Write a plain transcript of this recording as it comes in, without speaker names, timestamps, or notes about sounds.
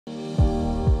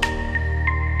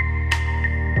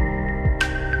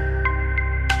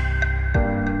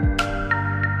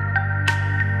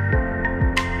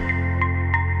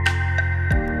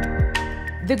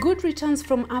The good returns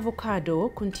from avocado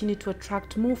continue to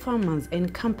attract more farmers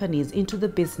and companies into the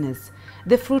business.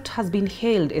 The fruit has been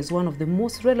hailed as one of the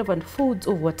most relevant foods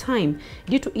over time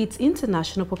due to its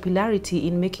international popularity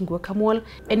in making guacamole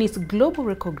and its global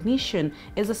recognition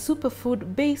as a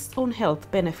superfood based on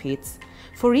health benefits.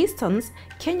 For instance,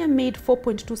 Kenya made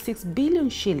 4.26 billion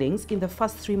shillings in the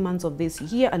first 3 months of this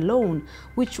year alone,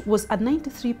 which was a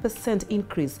 93%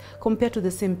 increase compared to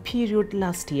the same period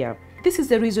last year. This is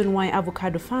the reason why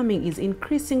avocado farming is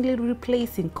increasingly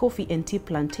replacing coffee and tea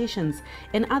plantations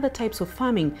and other types of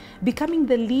farming, becoming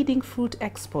the leading fruit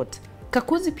export.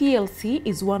 Kakuzi Plc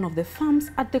is one of the farms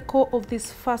at the core of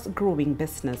this fast-growing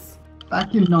business.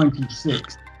 Back in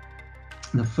 '96,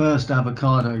 the first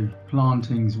avocado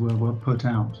plantings were put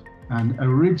out, and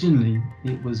originally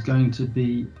it was going to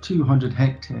be 200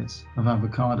 hectares of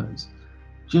avocados.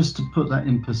 Just to put that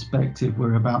in perspective,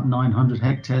 we're about 900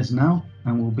 hectares now,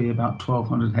 and we'll be about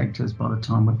 1,200 hectares by the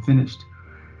time we're finished.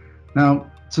 Now,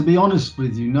 to be honest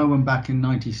with you, no one back in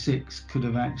 '96 could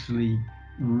have actually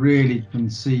really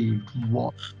conceived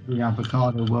what the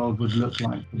avocado world would look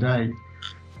like today.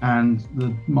 And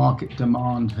the market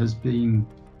demand has been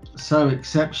so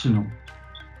exceptional,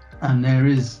 and there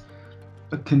is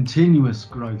a continuous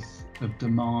growth of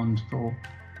demand for,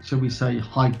 shall we say,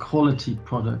 high quality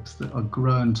products that are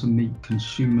grown to meet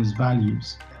consumers'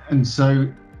 values. And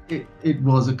so it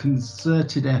was a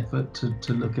concerted effort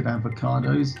to look at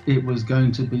avocados. It was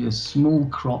going to be a small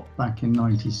crop back in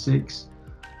 '96,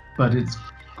 but it's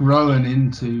grown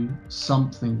into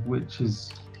something which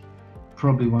is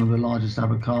probably one of the largest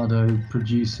avocado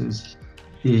producers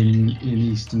in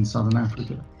East and Southern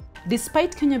Africa.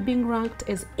 Despite Kenya being ranked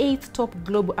as 8th top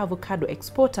global avocado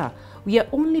exporter, we are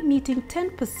only meeting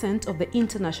 10% of the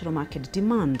international market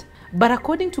demand. But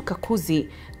according to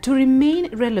Kakuzi, to remain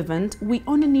relevant, we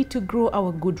only need to grow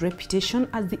our good reputation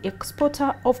as the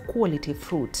exporter of quality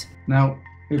fruit. Now,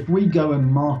 if we go and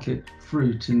market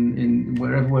fruit in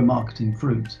wherever we're marketing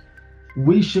fruit,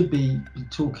 we should be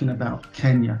talking about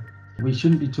Kenya. We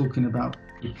shouldn't be talking about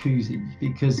Kakuzi,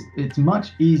 because it's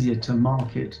much easier to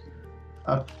market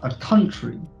a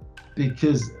country,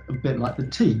 because a bit like the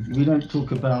tea, we don't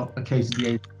talk about a case of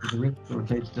the east of the rift or a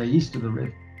case of the east of the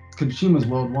rift. Consumers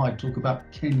worldwide talk about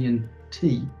Kenyan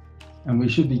tea, and we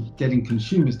should be getting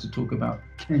consumers to talk about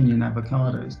Kenyan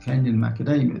avocados, Kenyan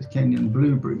macadamias, Kenyan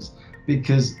blueberries,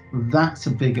 because that's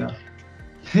a bigger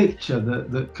picture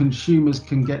that consumers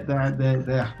can get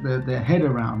their head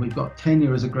around. We've got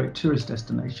Kenya as a great tourist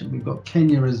destination. We've got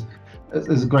Kenya as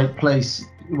a great place,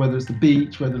 whether it's the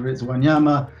beach, whether it's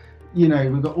Wanyama, you know,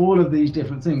 we've got all of these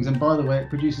different things. And by the way, it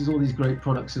produces all these great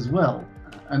products as well.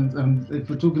 And if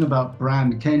we're talking about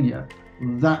brand Kenya,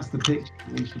 that's the picture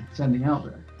we should be sending out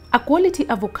there. A quality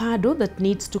avocado that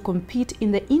needs to compete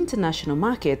in the international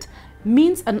market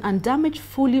means an undamaged,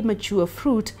 fully mature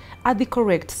fruit at the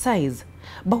correct size.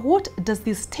 But what does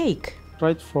this take?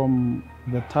 Right from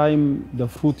the time the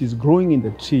fruit is growing in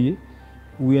the tree,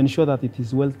 we ensure that it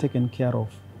is well taken care of.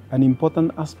 An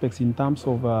important aspect in terms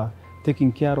of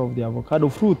taking care of the avocado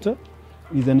fruit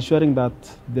is ensuring that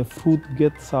the fruit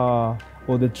gets, or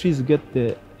the trees get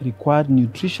the required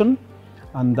nutrition,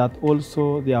 and that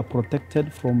also they are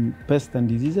protected from pests and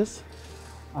diseases.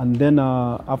 And then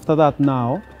after that,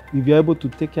 now, if you're able to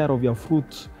take care of your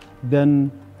fruit,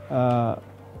 then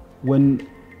when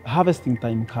harvesting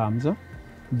time comes,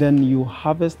 then you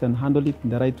harvest and handle it in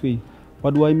the right way.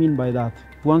 What do I mean by that?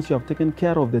 Once you have taken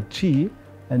care of the tree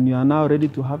and you are now ready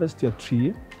to harvest your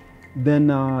tree, then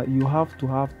you have to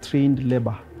have trained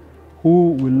labor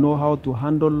who will know how to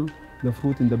handle the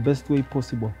fruit in the best way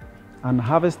possible. And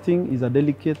harvesting is a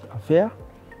delicate affair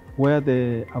where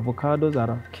the avocados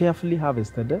are carefully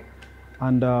harvested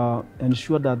and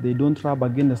ensure that they don't rub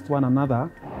against one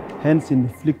another, hence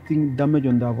inflicting damage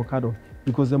on the avocado.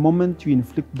 Because the moment you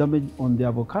inflict damage on the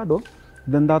avocado,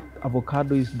 then that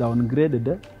avocado is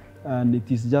downgraded and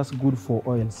it is just good for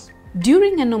oils.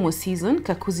 During a normal season,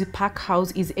 Kakuzi Pack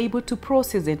House is able to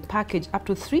process and package up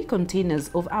to 3 containers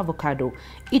of avocado.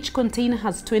 Each container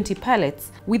has 20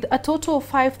 pallets, with a total of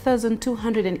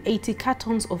 5,280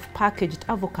 cartons of packaged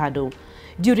avocado.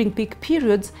 During peak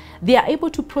periods, they are able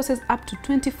to process up to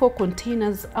 24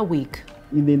 containers a week.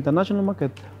 In the international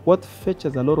market, what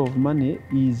fetches a lot of money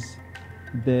is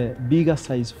the bigger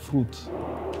size fruit.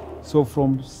 So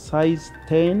from size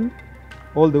 10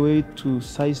 all the way to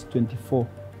size 24.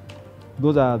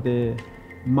 Those are the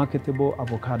marketable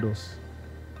avocados.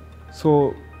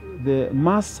 So the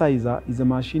mass sizer is a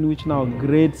machine which now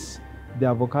grades the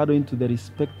avocado into the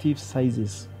respective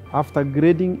sizes. After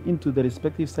grading into the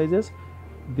respective sizes,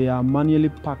 they are manually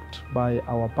packed by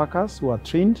our packers who are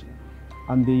trained,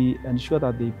 and they ensure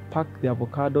that they pack the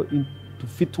avocado to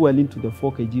fit well into the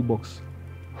 4 kg box.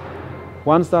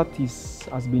 Once that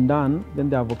has been done, then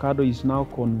the avocado is now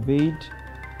conveyed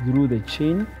through the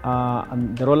chain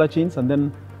and the roller chains, and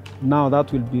then now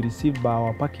that will be received by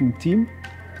our packing team,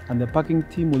 and the packing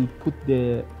team will put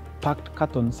the packed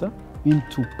cartons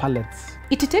into pallets.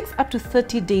 It takes up to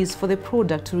 30 days for the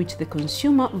product to reach the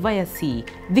consumer via sea.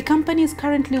 The company is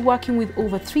currently working with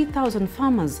over 3,000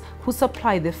 farmers who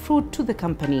supply the fruit to the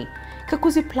company.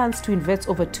 Kakuzi plans to invest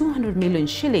over 200 million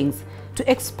shillings to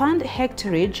expand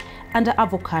hectareage under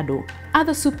avocado.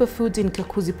 Other superfoods in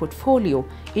Kakuzi portfolio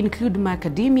include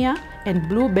macadamia and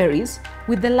blueberries,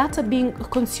 with the latter being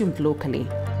consumed locally.